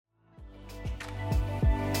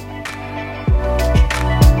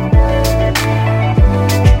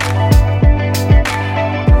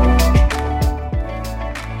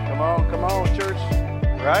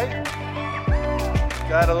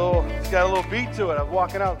beat to it. I was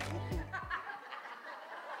walking out.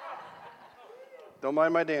 Don't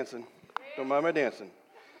mind my dancing. Don't mind my dancing.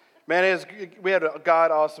 Man, we had a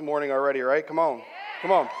God-awesome morning already, right? Come on.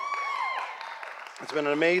 Come on. It's been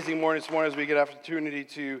an amazing morning this morning as we get an opportunity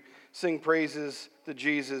to sing praises to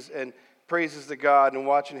Jesus and praises to God and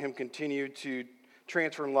watching Him continue to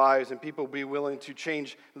transform lives and people be willing to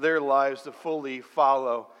change their lives to fully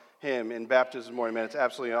follow Him in baptism this morning. Man, it's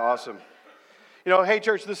absolutely awesome. You know, hey,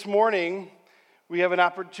 church, this morning we have an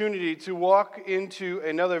opportunity to walk into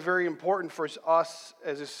another very important for us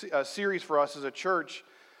as a series for us as a church.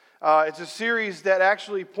 It's a series that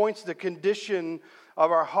actually points to the condition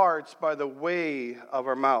of our hearts by the way of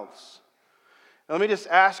our mouths. Now, let me just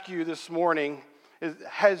ask you this morning,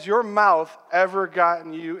 has your mouth ever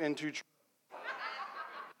gotten you into trouble?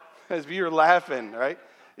 As you're laughing, right?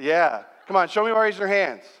 Yeah. Come on, show me raise your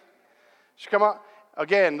hands. Come on.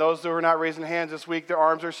 Again, those who are not raising hands this week, their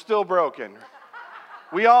arms are still broken.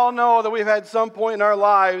 We all know that we've had some point in our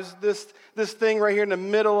lives, this thing right here in the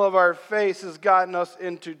middle of our face has gotten us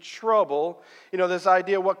into trouble. You know, this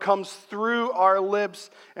idea of what comes through our lips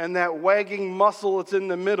and that wagging muscle that's in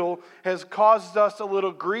the middle has caused us a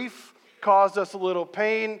little grief, caused us a little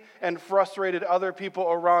pain, and frustrated other people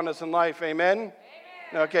around us in life. Amen?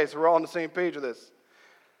 Amen. Okay, so we're all on the same page with this.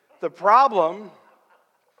 The problem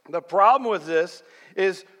with this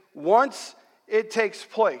is once it takes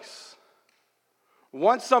place,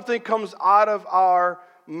 once something comes out of our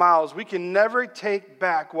mouths, we can never take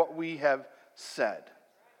back what we have said.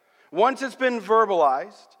 Once it's been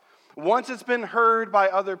verbalized, once it's been heard by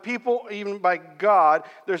other people, even by God,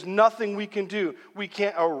 there's nothing we can do. We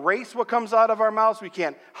can't erase what comes out of our mouths. We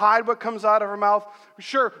can't hide what comes out of our mouth.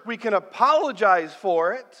 Sure, we can apologize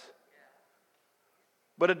for it,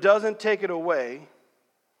 but it doesn't take it away.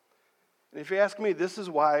 And if you ask me, this is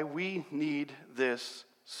why we need this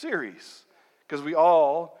series. Because we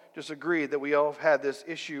all just agreed that we all have had this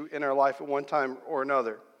issue in our life at one time or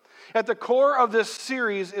another. At the core of this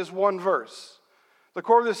series is one verse. The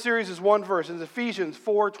core of this series is one verse. It's Ephesians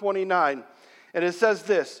 4:29. And it says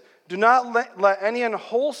this: "Do not let any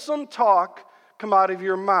unwholesome talk come out of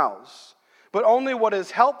your mouths, but only what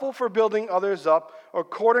is helpful for building others up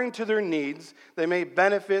according to their needs, they may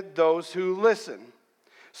benefit those who listen."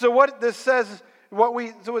 So what it says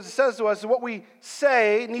to us is what we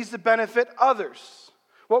say needs to benefit others.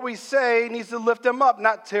 What we say needs to lift them up,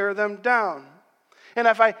 not tear them down. And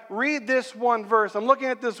if I read this one verse, I'm looking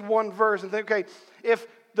at this one verse and think, okay, if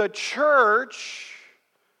the church,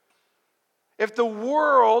 if the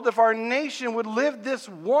world, if our nation would live this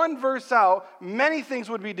one verse out, many things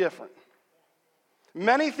would be different.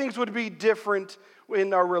 Many things would be different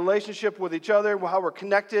in our relationship with each other, how we're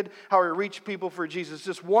connected, how we reach people for Jesus.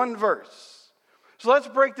 Just one verse. So let's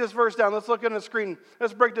break this verse down. Let's look at the screen.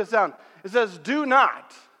 Let's break this down. It says, do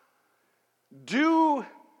not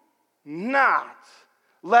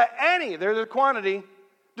let any, there's a quantity,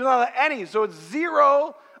 do not let any, so it's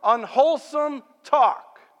zero unwholesome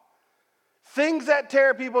talk. Things that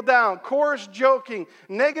tear people down, coarse joking,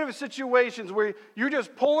 negative situations where you're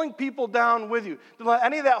just pulling people down with you. Don't let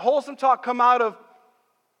any of that wholesome talk come out of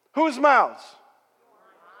whose mouths?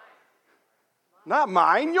 Not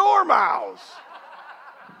mine, your mouths.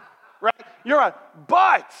 Right? You're on.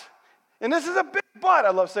 But, and this is a big but. I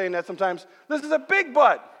love saying that sometimes. This is a big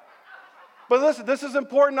but. But listen, this is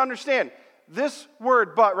important to understand. This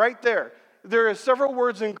word but right there, there are several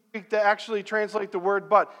words in Greek that actually translate the word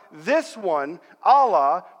but. This one,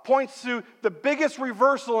 Allah, points to the biggest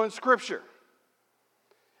reversal in Scripture.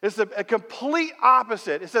 It's a complete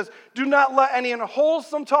opposite. It says, do not let any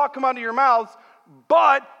unwholesome talk come out of your mouths,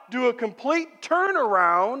 but do a complete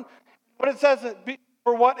turnaround. But it says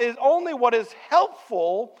for what is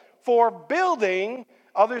helpful for building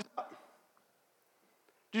others up.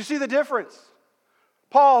 Do you see the difference?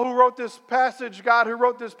 Paul, who wrote this passage, God who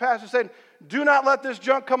wrote this passage, said, do not let this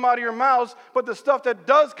junk come out of your mouths, but the stuff that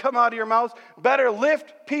does come out of your mouths better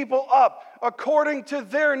lift people up according to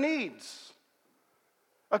their needs.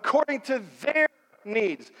 According to their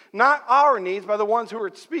needs. Not our needs by the ones who are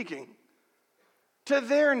speaking. To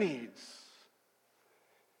their needs.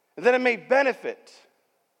 And then it may benefit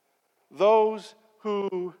those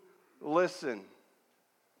who listen.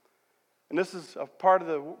 And this is a part of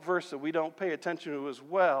the verse that we don't pay attention to as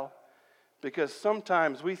well, because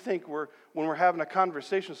sometimes we think when we're having a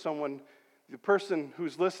conversation with someone, the person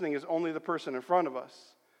who's listening is only the person in front of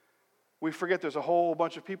us. We forget there's a whole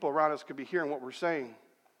bunch of people around us who could be hearing what we're saying.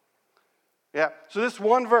 Yeah, so this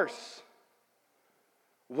one verse,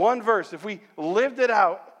 if we lived it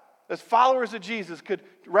out as followers of Jesus, could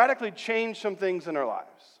radically change some things in our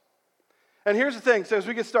lives. And here's the thing, so as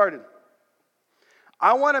we get started,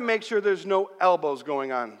 I want to make sure there's no elbows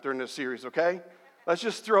going on during this series, okay? Let's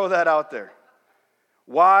just throw that out there.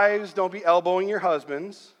 Wives, don't be elbowing your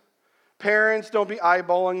husbands. Parents, don't be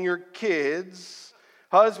eyeballing your kids.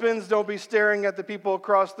 Husbands, don't be staring at the people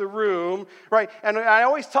across the room, right? And I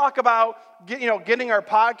always talk about getting our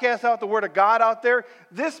podcast out, the Word of God out there.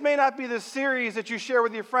 This may not be the series that you share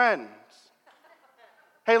with your friends.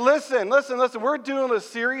 Hey, listen. We're doing a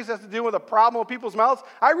series that's to do with a problem with people's mouths.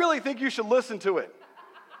 I really think you should listen to it.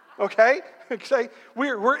 Okay?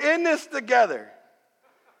 We're in this together.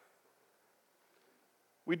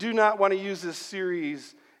 We do not want to use this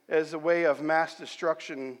series as a way of mass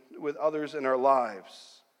destruction with others in our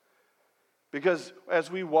lives. Because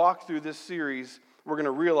as we walk through this series, we're going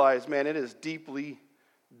to realize, man, it is deeply,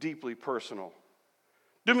 deeply personal.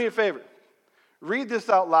 Do me a favor. Read this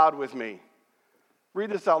out loud with me.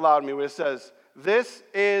 Read this out loud with me where it says, "This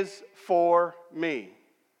is for me."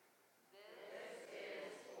 This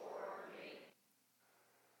is for me.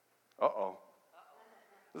 Uh-oh.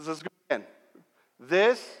 Let's go again.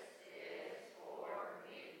 This is for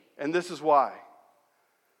me. And this is why.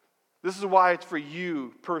 This is why it's for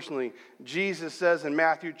you personally. Jesus says in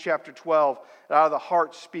Matthew chapter 12, that out of the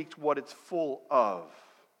heart speaks what it's full of.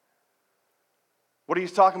 What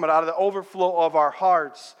he's talking about, out of the overflow of our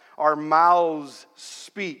hearts, our mouths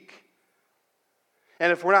speak.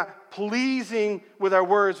 And if we're not pleasing with our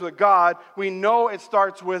words with God, we know it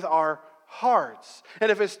starts with our hearts. And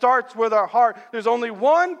if it starts with our heart, there's only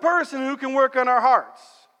one person who can work on our hearts.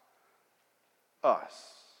 Us.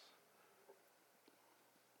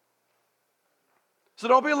 So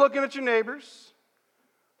don't be looking at your neighbors.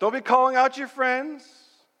 Don't be calling out your friends.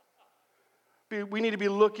 We need to be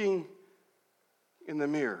looking in the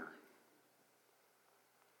mirror.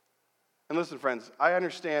 And listen, friends, I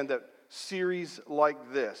understand that series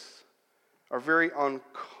like this are very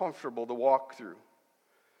uncomfortable to walk through.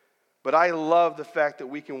 But I love the fact that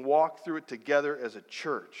we can walk through it together as a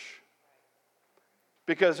church.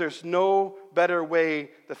 Because there's no better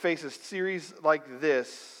way to face a series like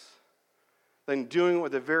this than doing it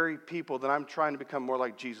with the very people that I'm trying to become more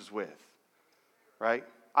like Jesus with. Right?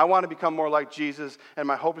 I want to become more like Jesus, and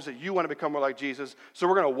my hope is that you want to become more like Jesus, so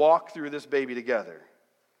we're going to walk through this baby together.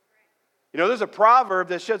 There's a proverb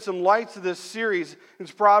that sheds some light to this series.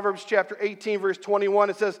 It's Proverbs chapter 18, verse 21.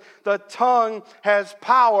 It says, "The tongue has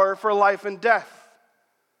power for life and death,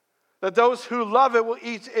 that those who love it will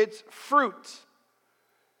eat its fruit."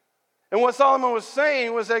 And what Solomon was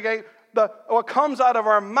saying was that what comes out of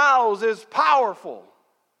our mouths is powerful,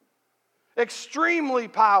 extremely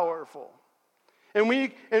powerful. And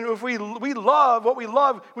if we love what we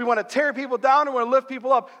love, we want to tear people down and we want to lift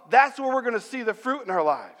people up. That's where we're going to see the fruit in our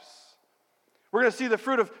lives. We're going to see the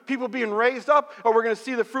fruit of people being raised up, or we're going to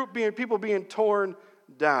see the fruit being people being torn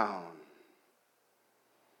down.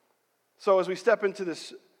 So as we step into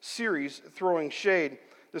this series, Throwing Shade,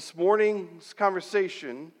 this morning's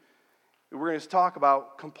conversation, we're going to talk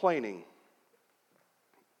about complaining.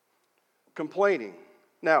 Complaining.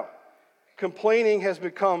 Now, complaining has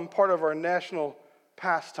become part of our national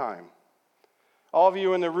pastime. All of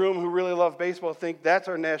you in the room who really love baseball think that's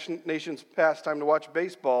our nation's pastime to watch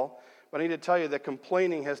baseball. But I need to tell you that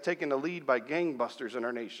complaining has taken the lead by gangbusters in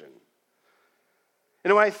our nation.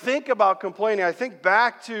 And when I think about complaining, I think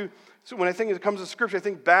back to, when I think it comes to Scripture, I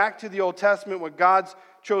think back to the Old Testament when God's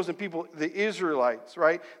chosen people, the Israelites,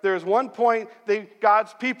 right? There was one point,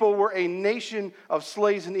 God's people were a nation of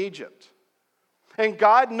slaves in Egypt. And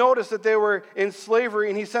God noticed that they were in slavery,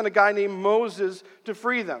 and he sent a guy named Moses to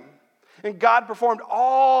free them. And God performed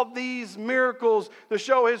all these miracles to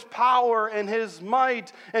show his power and his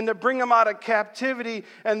might and to bring them out of captivity.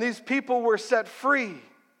 And these people were set free.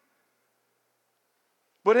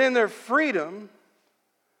 But in their freedom,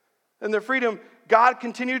 God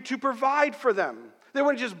continued to provide for them. They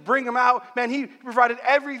wouldn't just bring them out. Man, he provided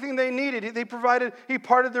everything they needed. He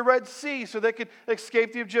parted the Red Sea so they could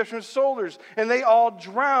escape the Egyptian soldiers. And they all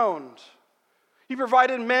drowned. He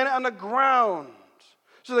provided manna on the ground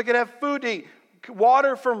so they could have food to eat,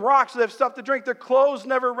 water from rocks so they have stuff to drink. Their clothes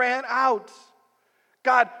never ran out.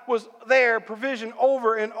 God was there, provision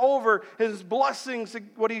over and over, his blessings,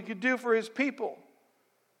 what he could do for his people.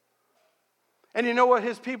 And you know what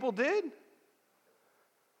his people did?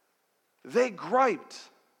 They griped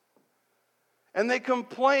and they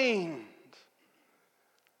complained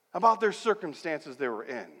about their circumstances they were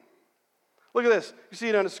in. Look at this. You see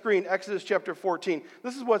it on the screen, Exodus chapter 14.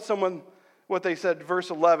 This is what they said, verse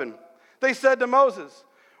 11. They said to Moses,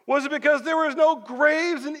 "Was it because there was no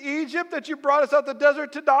graves in Egypt that you brought us out the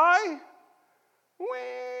desert to die?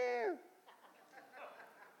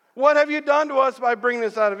 What have you done to us by bringing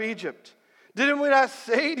us out of Egypt? Didn't we not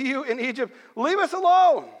say to you in Egypt, leave us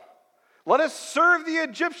alone? Let us serve the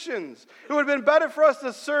Egyptians. It would have been better for us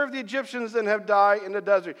to serve the Egyptians than have died in the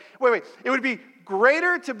desert. Wait. It would be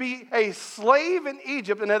greater to be a slave in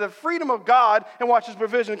Egypt and have the freedom of God and watch His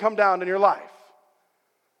provision come down in your life.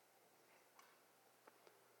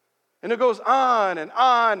 And it goes on, and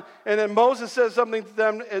then Moses says something to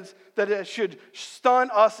them that it should stun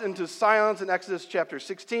us into silence in Exodus chapter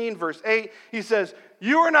 16, verse 8. He says,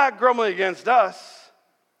 you are not grumbling against us,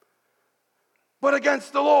 but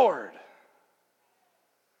against the Lord.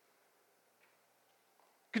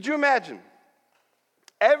 Could you imagine?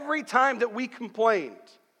 Every time that we complained,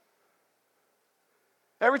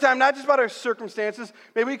 every time, not just about our circumstances,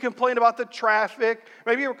 maybe we complain about the traffic,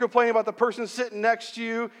 maybe you were complaining about the person sitting next to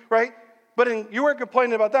you, right? But you weren't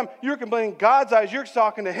complaining about them, you were complaining in God's eyes, you're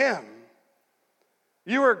talking to Him.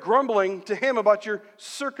 You were grumbling to Him about your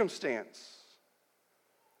circumstance.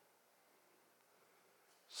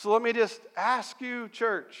 So let me just ask you,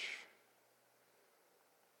 church,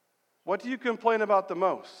 what do you complain about the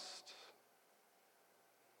most?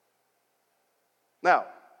 Now,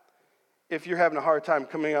 if you're having a hard time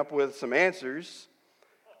coming up with some answers,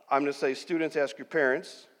 I'm going to say, students, ask your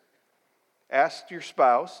parents, ask your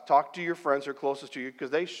spouse, talk to your friends who are closest to you, because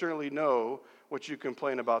they surely know what you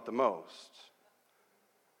complain about the most.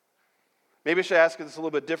 Maybe I should ask this a little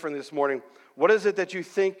bit different this morning. What is it that you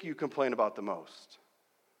think you complain about the most?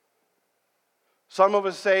 Some of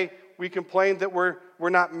us say we complain that we're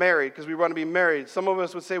not married because we want to be married. Some of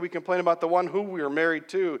us would say we complain about the one who we are married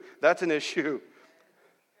to. That's an issue.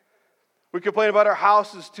 We complain about our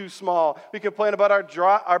house is too small. We complain about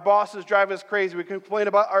our bosses drive us crazy. We complain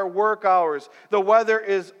about our work hours. The weather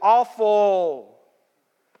is awful.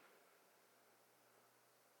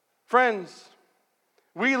 Friends,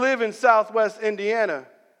 we live in Southwest Indiana.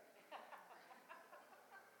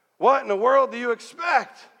 What in the world do you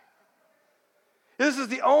expect? This is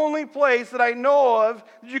the only place that I know of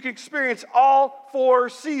that you can experience all 4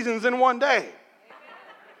 seasons in one day.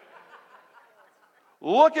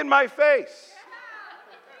 Look at my face.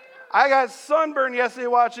 I got sunburned yesterday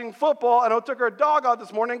watching football, and I took our dog out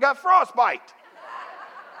this morning and got frostbite.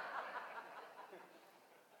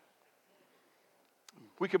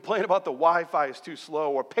 We complain about the Wi-Fi is too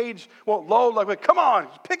slow or page won't load. Like, come on,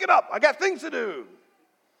 pick it up. I got things to do.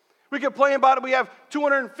 We complain about it. We have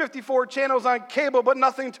 254 channels on cable, but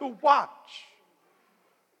nothing to watch.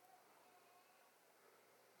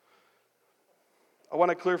 I want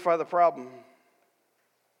to clarify the problem.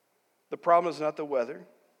 The problem is not the weather.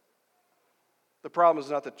 The problem is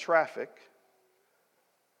not the traffic.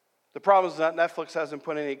 The problem is not Netflix hasn't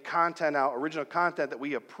put any content out, original content that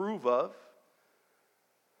we approve of.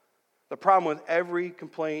 The problem with every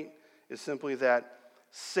complaint is simply that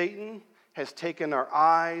Satan has taken our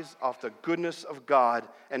eyes off the goodness of God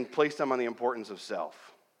and placed them on the importance of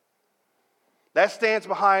self. That stands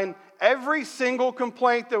behind every single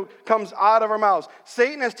complaint that comes out of our mouths.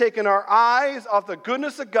 Satan has taken our eyes off the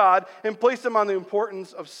goodness of God and placed them on the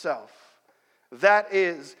importance of self. That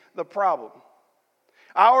is the problem.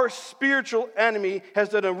 Our spiritual enemy has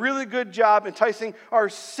done a really good job enticing our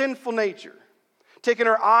sinful nature, taking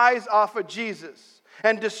our eyes off of Jesus,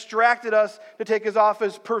 and distracted us to take us off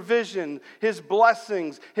His provision, His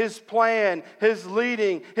blessings, His plan, His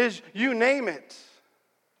leading, His you name it.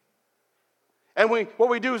 And what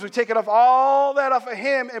we do is we take it off, all that off of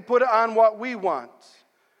Him and put it on what we want.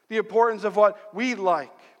 The importance of what we like,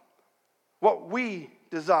 what we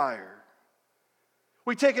desire.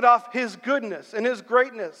 We take it off His goodness and His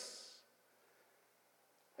greatness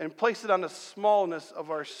and place it on the smallness of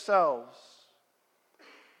ourselves.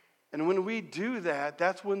 And when we do that,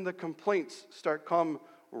 that's when the complaints start come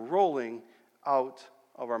rolling out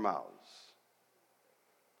of our mouths.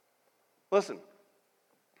 Listen,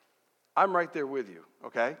 I'm right there with you,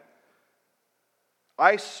 okay?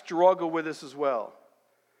 I struggle with this as well.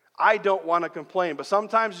 I don't want to complain, but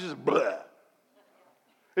sometimes it's just bleh.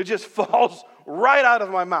 It just falls right out of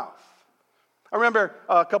my mouth. I remember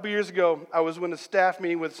a couple years ago, I was in a staff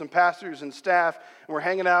meeting with some pastors and staff, and we're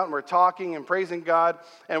hanging out and we're talking and praising God,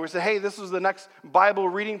 and we said, hey, this is the next Bible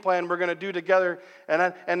reading plan we're going to do together, and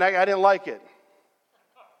I didn't like it.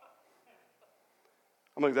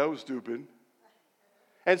 I'm like, that was stupid.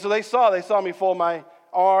 And so they saw me fold my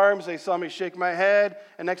arms, they saw me shake my head,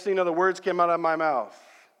 and next thing you know, the words came out of my mouth.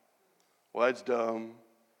 Well, that's dumb.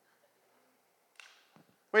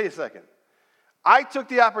 Wait a second. I took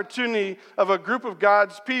the opportunity of a group of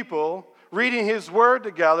God's people reading His Word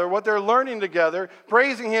together, what they're learning together,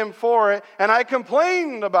 praising Him for it, and I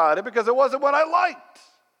complained about it because it wasn't what I liked.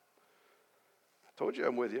 I told you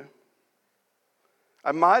I'm with you.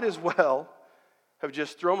 I might as well have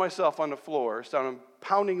just thrown myself on the floor, started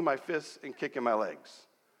pounding my fists and kicking my legs.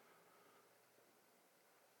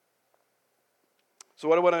 So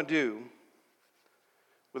what I want to do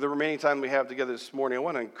with the remaining time we have together this morning, I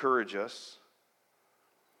want to encourage us.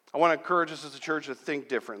 I want to encourage us as a church to think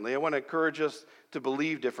differently. I want to encourage us to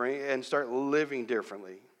believe differently and start living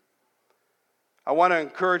differently. I want to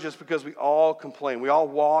encourage us because we all complain. We all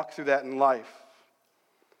walk through that in life.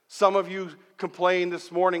 Some of you complained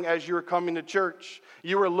this morning as you were coming to church.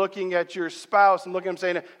 You were looking at your spouse and looking at him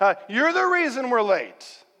saying, you're the reason we're late.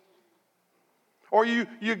 Or you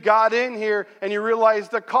got in here and you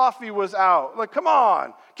realized the coffee was out. Like, come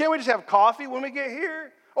on. Can't we just have coffee when we get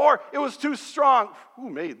here? Or it was too strong. Who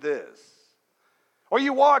made this? Or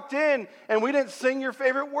you walked in and we didn't sing your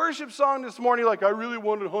favorite worship song this morning. Like, I really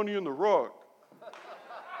wanted Honey in the Rock.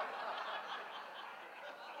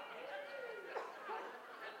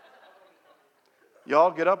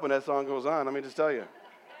 Y'all get up when that song goes on, let me just tell you.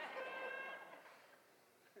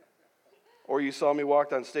 Or you saw me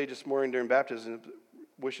walk on stage this morning during baptism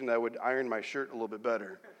wishing I would iron my shirt a little bit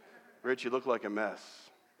better. Rich, you look like a mess.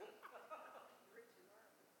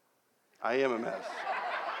 I am a mess.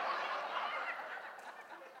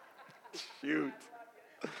 Shoot.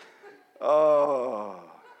 Oh.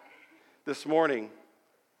 This morning,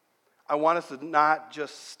 I want us to not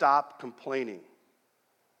just stop complaining.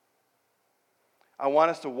 I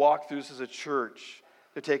want us to walk through this as a church,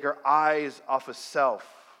 to take our eyes off of self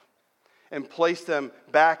and place them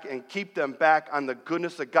back and keep them back on the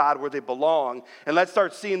goodness of God where they belong. And let's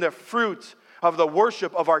start seeing the fruit of the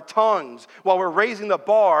worship of our tongues while we're raising the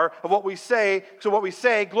bar of what we say, so what we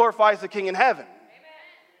say glorifies the King in heaven. Amen.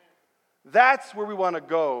 That's where we want to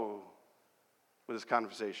go with this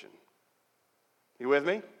conversation. You with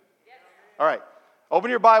me? Yes. All right.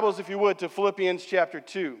 Open your Bibles, if you would, to Philippians chapter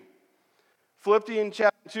 2. Philippians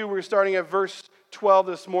chapter 2, we're starting at verse 12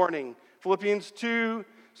 this morning. Philippians 2,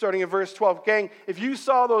 starting at verse 12. Gang, if you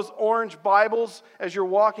saw those orange Bibles as you're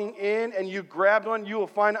walking in and you grabbed one, you will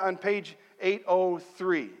find it on page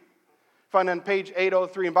 803. Find it on page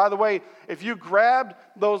 803. And by the way, if you grabbed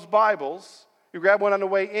those Bibles, you grab one on the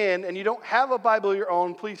way in, and you don't have a Bible of your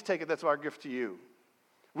own, please take it. That's our gift to you.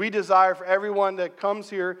 We desire for everyone that comes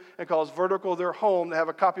here and calls Vertical their home to have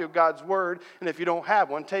a copy of God's Word. And if you don't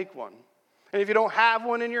have one, take one. And if you don't have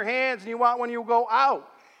one in your hands and you want one, you'll go out,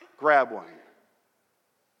 grab one.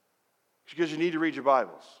 Because you need to read your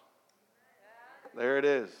Bibles. There it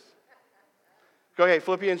is. Okay,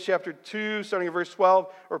 Philippians chapter 2, starting at verse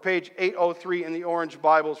 12, or page 803 in the orange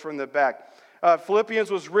Bibles from the back.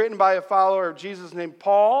 Philippians was written by a follower of Jesus named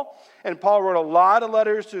Paul, and Paul wrote a lot of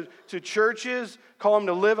letters to churches, calling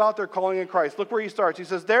them to live out their calling in Christ. Look where he starts. He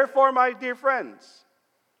says, therefore, my dear friends,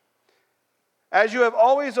 as you have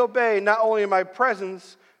always obeyed, not only in my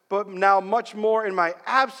presence, but now much more in my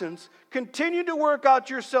absence, continue to work out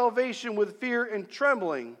your salvation with fear and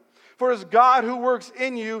trembling. For it is God who works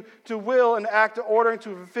in you to will and act in order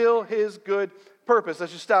to fulfill his good purpose.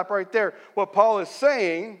 Let's just stop right there. What Paul is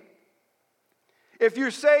saying, if you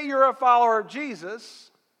say you're a follower of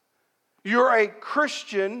Jesus, you're a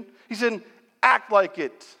Christian, he said, act like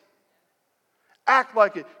it. Act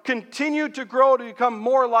like it. Continue to grow to become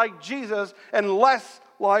more like Jesus and less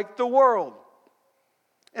like the world.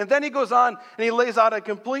 And then he goes on and he lays out a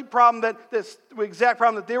complete problem, this exact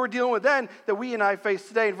problem that they were dealing with then that we and I face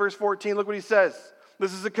today. In verse 14, look what he says.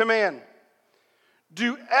 This is a command.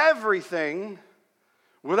 Do everything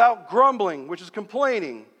without grumbling, which is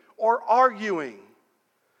complaining, or arguing,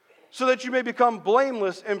 so that you may become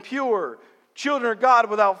blameless and pure, children of God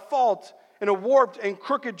without fault in a warped and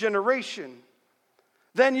crooked generation.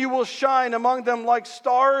 Then you will shine among them like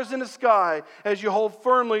stars in the sky as you hold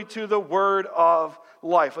firmly to the word of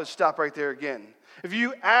life. Let's stop right there again. If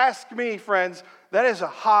you ask me, friends, that is a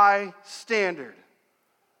high standard.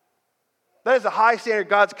 That is a high standard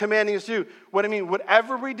God's commanding us to do. What I mean,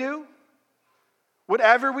 whatever we do,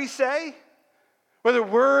 whatever we say, whether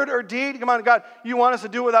word or deed, come on, God, you want us to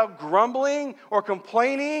do it without grumbling or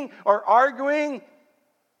complaining or arguing?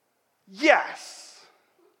 Yes.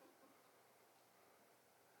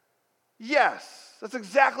 Yes, that's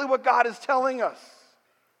exactly what God is telling us.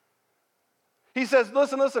 He says,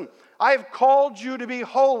 listen, I have called you to be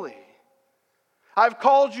holy. I've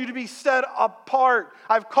called you to be set apart.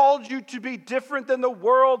 I've called you to be different than the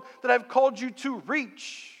world that I've called you to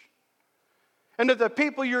reach. And that the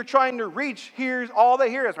people you're trying to reach, all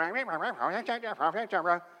they hear is,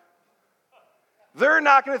 they're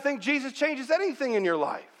not going to think Jesus changes anything in your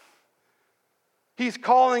life. He's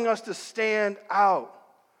calling us to stand out,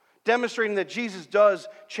 demonstrating that Jesus does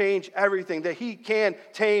change everything, that he can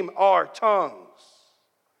tame our tongues.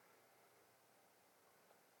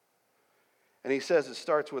 And he says it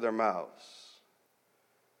starts with our mouths.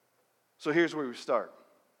 So here's where we start.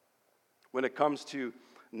 When it comes to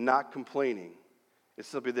not complaining, it's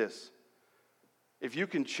simply this. If you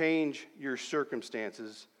can change your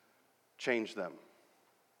circumstances, change them.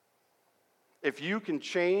 If you can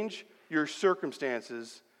change your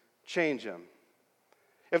circumstances, change them.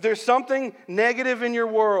 If there's something negative in your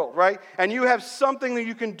world, right, and you have something that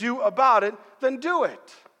you can do about it, then do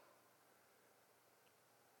it.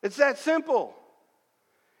 It's that simple.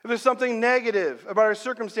 If there's something negative about our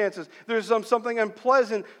circumstances, if there's something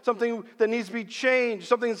unpleasant, something that needs to be changed,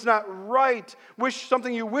 something that's not right,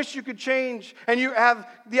 something you wish you could change, and you have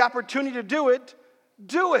the opportunity to do it,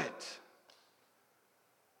 do it.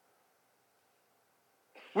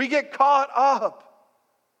 We get caught up.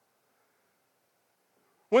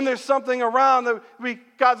 When there's something around that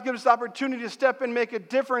God's given us the opportunity to step in and make a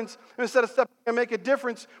difference, and instead of stepping in and make a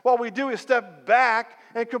difference, what we do is step back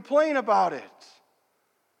and complain about it.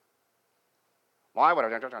 Why would I?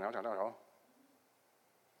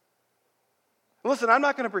 Listen, I'm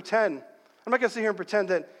not going to sit here and pretend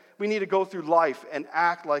that we need to go through life and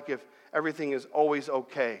act like if everything is always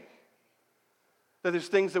okay. That there's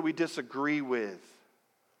things that we disagree with,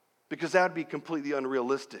 because that would be completely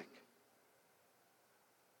unrealistic.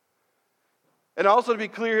 And also, to be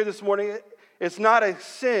clear here this morning, it's not a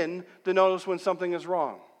sin to notice when something is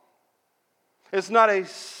wrong. It's not a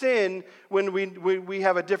sin when we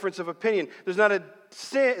have a difference of opinion. It's not a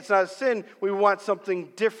sin when we want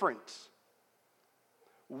something different.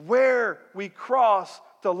 Where we cross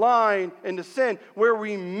the line into sin, where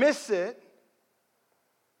we miss it,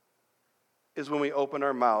 is when we open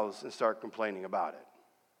our mouths and start complaining about it.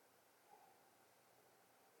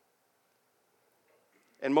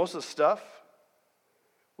 And most of the stuff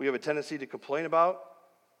we have a tendency to complain about,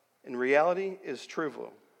 in reality, is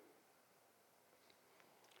trivial.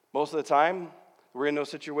 Most of the time, we're in those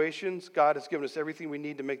situations, God has given us everything we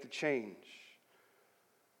need to make the change.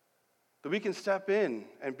 That we can step in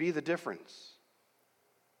and be the difference.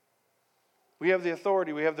 We have the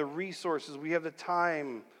authority, we have the resources, we have the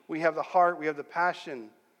time, we have the heart, we have the passion.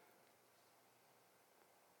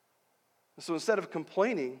 So instead of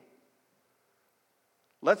complaining,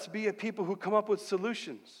 let's be a people who come up with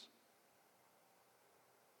solutions.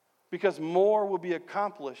 Because more will be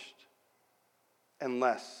accomplished and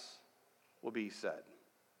less will be said.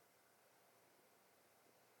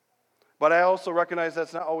 But I also recognize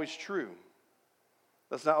that's not always true.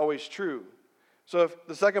 That's not always true. So if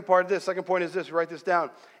the second point is this, write this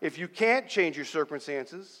down. If you can't change your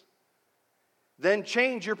circumstances, then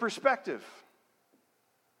change your perspective.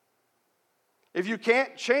 If you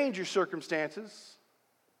can't change your circumstances,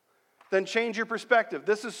 then change your perspective.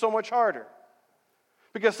 This is so much harder.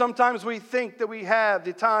 Because sometimes we think that we have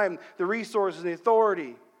the time, the resources, and the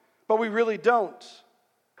authority, but we really don't.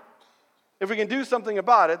 If we can do something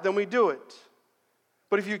about it, then we do it.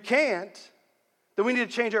 But if you can't, then we need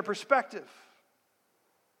to change our perspective.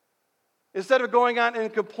 Instead of going on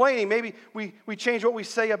and complaining, maybe we change what we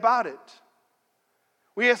say about it.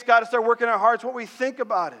 We ask God to start working in our hearts what we think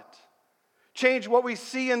about it. Change what we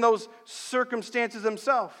see in those circumstances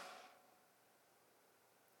themselves.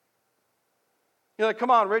 You're like,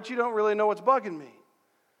 come on, Rich, you don't really know what's bugging me.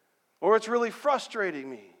 Or it's really frustrating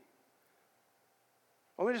me.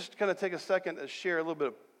 Let me just kind of take a second to share a little bit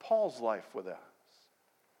of Paul's life with us.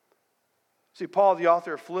 See, Paul, the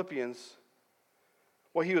author of Philippians,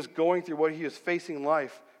 what he was going through, what he was facing in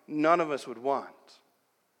life, none of us would want.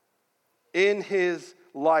 In his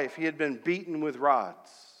life, he had been beaten with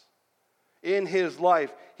rods. In his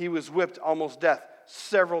life, he was whipped almost death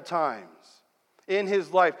several times. In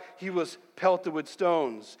his life, he was pelted with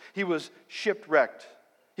stones. He was shipwrecked.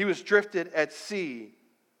 He was drifted at sea.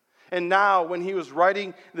 And now, when he was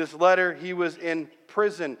writing this letter, he was in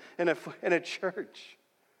prison in a church.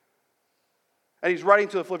 And he's writing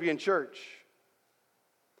to the Philippian church.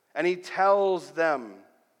 And he tells them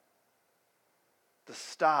to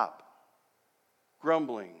stop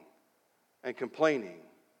grumbling and complaining.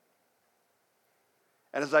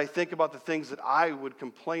 And as I think about the things that I would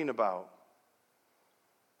complain about,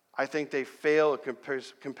 I think they fail a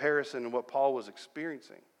comparison to what Paul was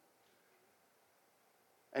experiencing.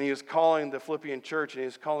 And he was calling the Philippian church, and he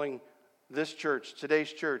was calling this church,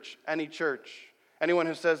 today's church, any church, anyone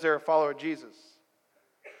who says they're a follower of Jesus,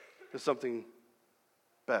 to something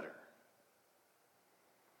better.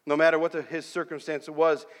 No matter what his circumstance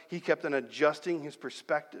was, he kept on adjusting his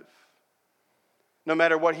perspective. No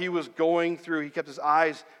matter what he was going through, he kept his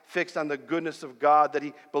eyes fixed on the goodness of God that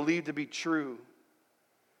he believed to be true.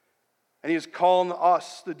 And he was calling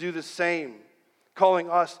us to do the same, calling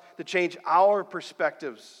us to change our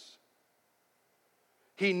perspectives.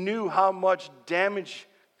 He knew how much damage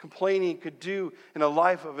complaining could do in the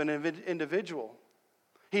life of an individual.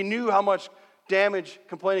 He knew how much damage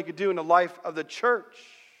complaining could do in the life of the church.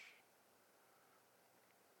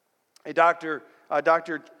 A Dr.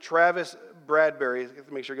 Travis Bradberry, I have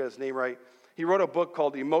to make sure I get his name right, he wrote a book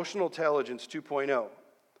called Emotional Intelligence 2.0.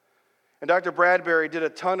 And Dr. Bradberry did a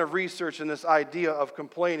ton of research in this idea of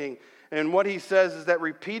complaining. And what he says is that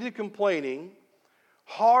repeated complaining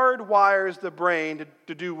hardwires the brain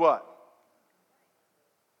to do what?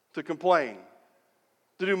 To complain.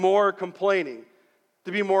 To do more complaining.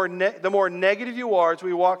 To be the more negative you are as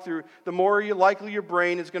we walk through, the more likely your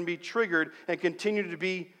brain is going to be triggered and continue to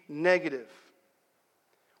be negative.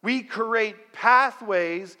 We create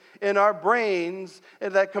pathways in our brains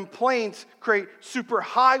and that complaints create super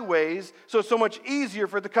highways, so it's so much easier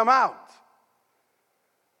for it to come out.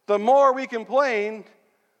 The more we complain,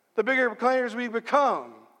 the bigger complainers we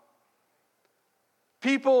become.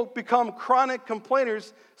 People become chronic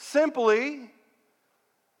complainers simply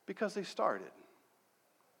because they started.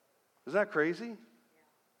 Isn't that crazy?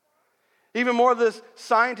 Even more, this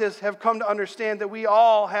scientists have come to understand that we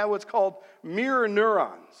all have what's called mirror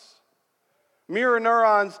neurons. Mirror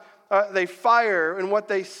neurons, they fire in what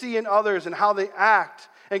they see in others and how they act.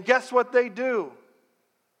 And guess what they do?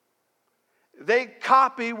 They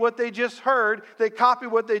copy what they just heard. They copy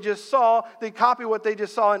what they just saw. They copy what they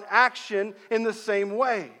just saw in action in the same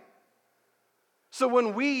way. So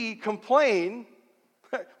when we complain,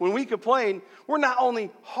 we're not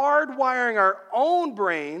only hardwiring our own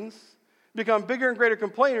brains become bigger and greater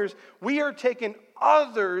complainers, we are taking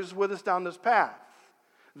others with us down this path.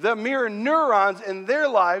 The mirror neurons in their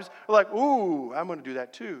lives are like, ooh, I'm going to do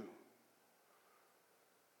that too.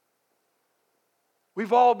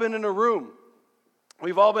 We've all been in a room.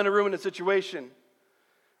 We've all been in a room in a situation,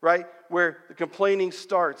 right, where the complaining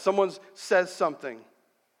starts. Someone says something,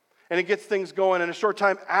 and it gets things going. And a short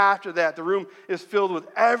time after that, the room is filled with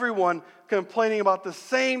everyone complaining about the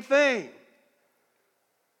same thing.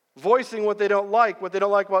 Voicing what they don't like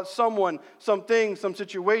about someone, something, some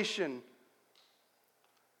situation.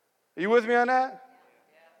 Are you with me on that?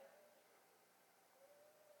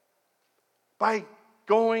 By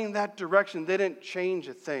going that direction, they didn't change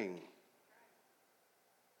a thing.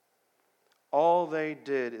 All they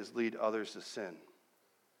did is lead others to sin.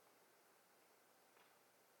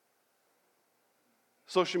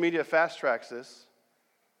 Social media fast tracks this.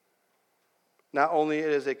 Not only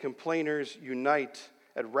is it complainers unite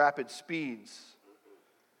at rapid speeds,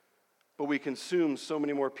 but we consume so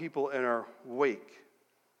many more people in our wake.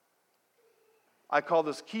 I call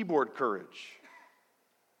this keyboard courage.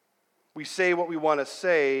 We say what we want to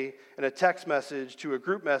say in a text message to a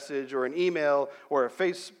group message or an email or a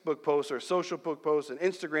Facebook post or a social book post, an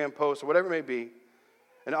Instagram post or whatever it may be.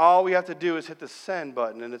 And all we have to do is hit the send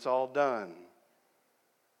button and it's all done.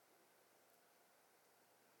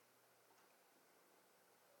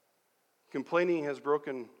 Complaining has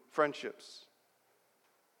broken friendships.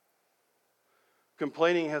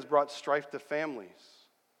 Complaining has brought strife to families.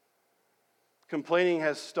 Complaining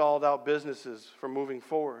has stalled out businesses from moving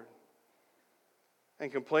forward.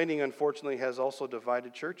 And complaining, unfortunately, has also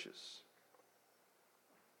divided churches.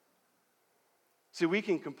 See, we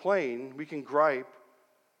can complain, we can gripe,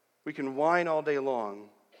 we can whine all day long,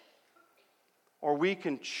 or we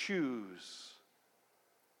can choose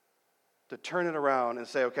to turn it around and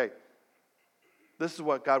say, okay, this is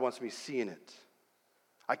what God wants me to see in it.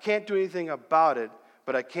 I can't do anything about it,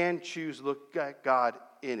 but I can choose to look at God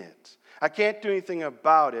in it. I can't do anything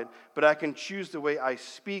about it, but I can choose the way I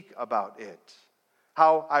speak about it,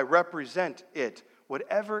 how I represent it,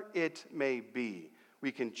 whatever it may be.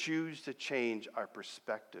 We can choose to change our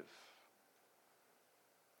perspective.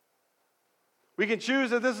 We can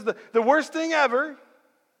choose that this is the worst thing ever.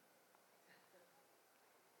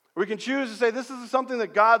 We can choose to say, this is something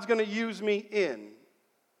that God's going to use me in.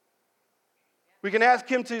 We can ask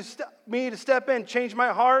Him to step in, change my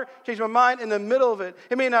heart, change my mind in the middle of it.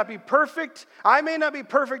 It may not be perfect. I may not be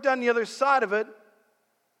perfect on the other side of it.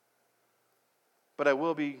 But I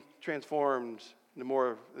will be transformed into more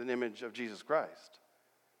of an image of Jesus Christ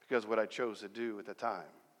because of what I chose to do at the time.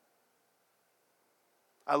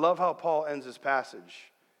 I love how Paul ends this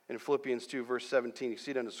passage in Philippians 2, verse 17. You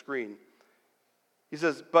see it on the screen. He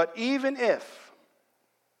says, but even if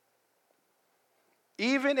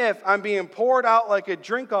I'm being poured out like a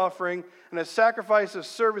drink offering and a sacrifice of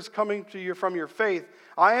service coming to you from your faith,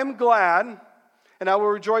 I am glad and I will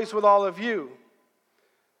rejoice with all of you.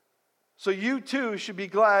 So you too should be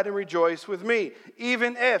glad and rejoice with me,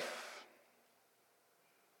 even if.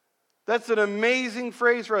 That's an amazing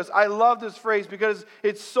phrase for us. I love this phrase because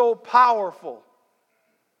it's so powerful.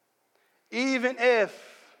 Even if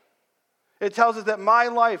it tells us that my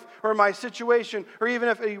life or my situation, or even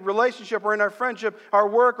if a relationship or in our friendship, our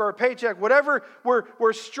work or a paycheck, whatever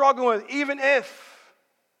we're struggling with, even if,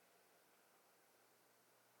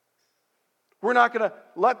 we're not going to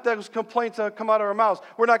let those complaints come out of our mouths.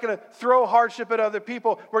 We're not going to throw hardship at other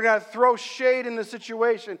people. We're going to throw shade in the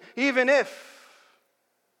situation, even if.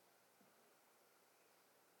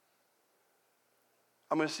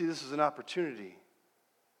 I'm going to see this as an opportunity.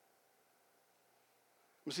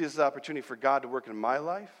 I'm going to see this as an opportunity for God to work in my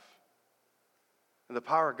life and the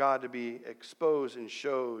power of God to be exposed and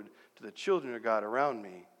showed to the children of God around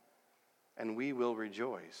me, and we will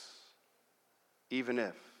rejoice, even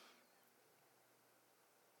if.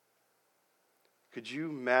 Could you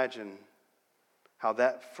imagine how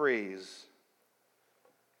that phrase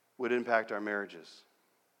would impact our marriages?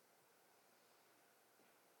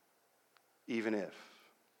 Even if.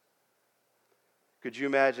 Could you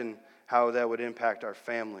imagine how that would impact our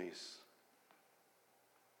families,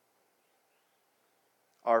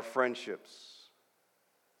 our friendships,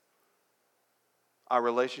 our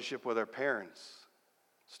relationship with our parents,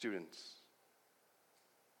 students?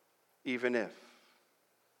 Even if.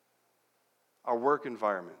 Our work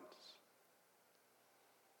environments,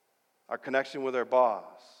 our connection with our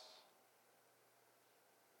boss,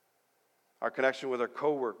 our connection with our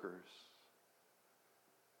coworkers,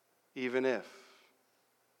 even if.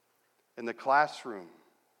 In the classroom,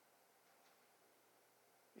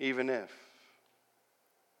 even if.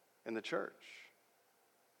 In the church.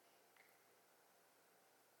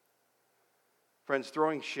 Friends,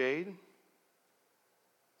 throwing shade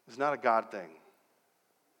is not a God thing.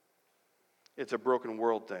 It's a broken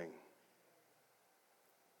world thing.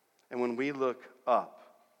 And when we look up,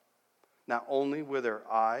 not only with our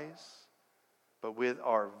eyes, but with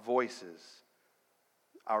our voices,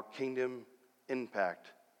 our kingdom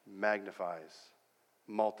impact magnifies,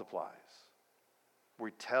 multiplies.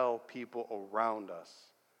 We tell people around us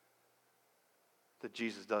that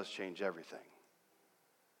Jesus does change everything.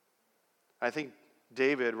 I think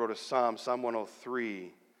David wrote a psalm, Psalm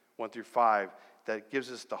 103, 1-5, that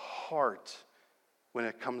gives us the heart when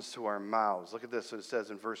it comes to our mouths. Look at this, it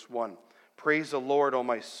says in verse 1, "Praise the Lord, O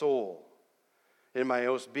my soul. In my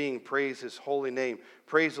most being, praise his holy name.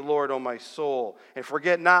 Praise the Lord, O my soul, and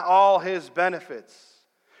forget not all his benefits,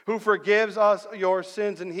 who forgives us your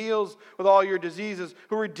sins and heals with all your diseases,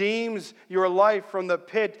 who redeems your life from the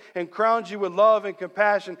pit and crowns you with love and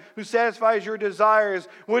compassion, who satisfies your desires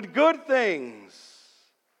with good things,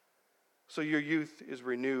 so your youth is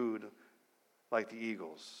renewed like the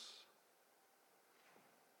eagles."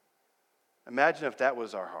 Imagine if that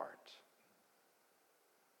was our heart.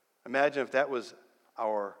 Imagine if that was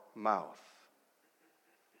our mouth.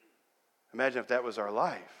 Imagine if that was our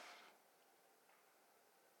life.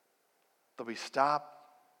 That we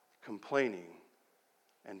stop complaining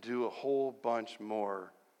and do a whole bunch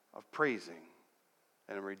more of praising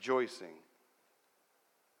and rejoicing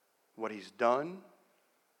what he's done,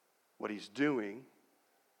 what he's doing,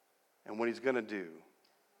 and what he's going to do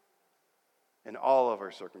in all of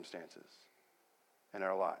our circumstances in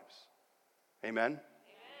our lives. Amen? Amen?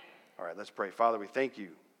 All right, let's pray. Father, we thank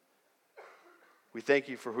you. We thank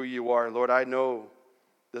you for who you are. Lord, I know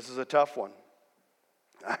this is a tough one.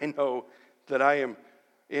 I know that I am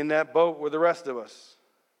in that boat with the rest of us.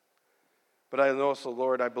 But I know also,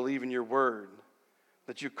 Lord, I believe in your word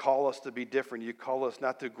that you call us to be different. You call us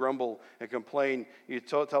not to grumble and complain. You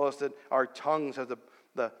tell us that our tongues have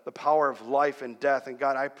the power of life and death. And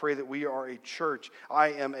God, I pray that we are a church. I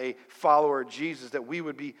am a follower of Jesus, that we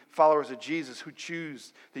would be followers of Jesus who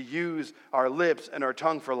choose to use our lips and our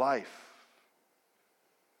tongue for life.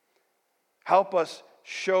 Help us,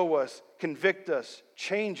 show us, convict us,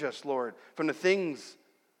 change us, Lord, from the things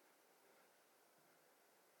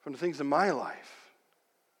in my life.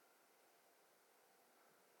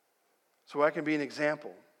 So I can be an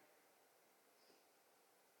example.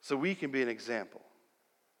 So we can be an example.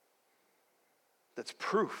 That's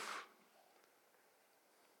proof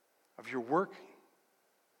of your working.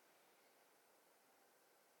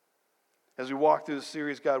 As we walk through the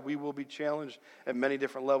series, God, we will be challenged at many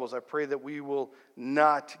different levels. I pray that we will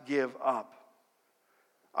not give up.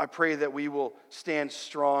 I pray that we will stand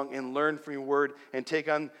strong and learn from your word and take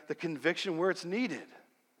on the conviction where it's needed.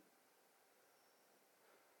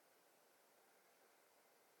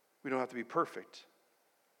 We don't have to be perfect.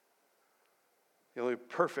 The only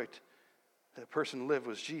perfect that person lived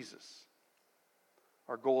was Jesus.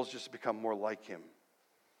 Our goal is just to become more like him.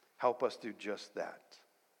 Help us do just that.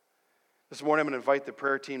 This morning I'm going to invite the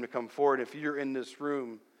prayer team to come forward. If you're in this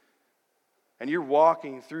room and you're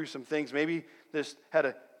walking through some things, maybe this had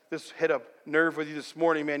a this hit a nerve with you this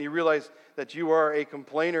morning, man, you realize that you are a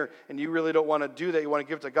complainer and you really don't want to do that. You want to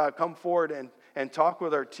give it to God. Come forward and talk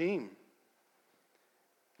with our team.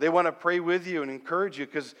 They want to pray with you and encourage you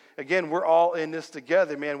because, again, we're all in this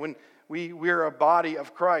together, man. When we're a body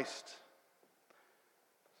of Christ.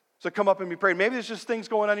 So come up and be prayed. Maybe there's just things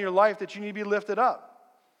going on in your life that you need to be lifted up.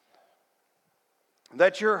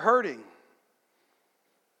 That you're hurting.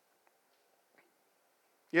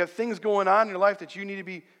 You have things going on in your life that you need to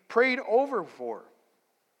be prayed over for.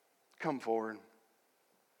 Come forward.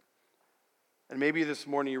 And maybe this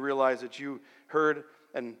morning you realize that you heard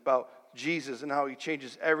about Jesus and how he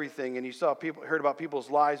changes everything, and you heard about people's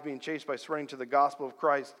lives being changed by surrendering to the gospel of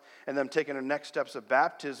Christ and them taking their next steps of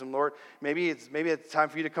baptism, Lord. Maybe it's time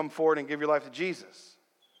for you to come forward and give your life to Jesus.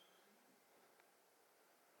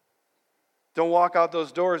 Don't walk out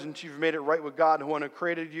those doors until you've made it right with God, the one who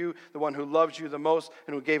created you, the one who loves you the most,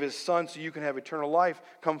 and who gave his son so you can have eternal life.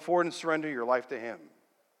 Come forward and surrender your life to him.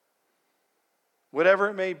 Whatever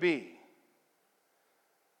it may be,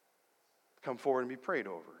 come forward and be prayed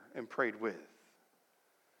over and prayed with.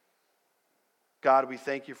 God, we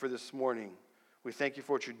thank you for this morning. We thank you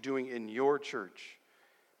for what you're doing in your church.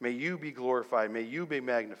 May you be glorified, may you be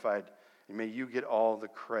magnified, and may you get all the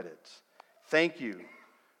credit. Thank you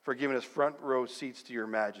for giving us front row seats to your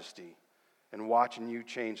majesty and watching you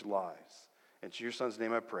change lives. In your son's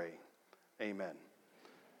name I pray. Amen.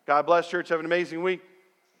 God bless, church. Have an amazing week.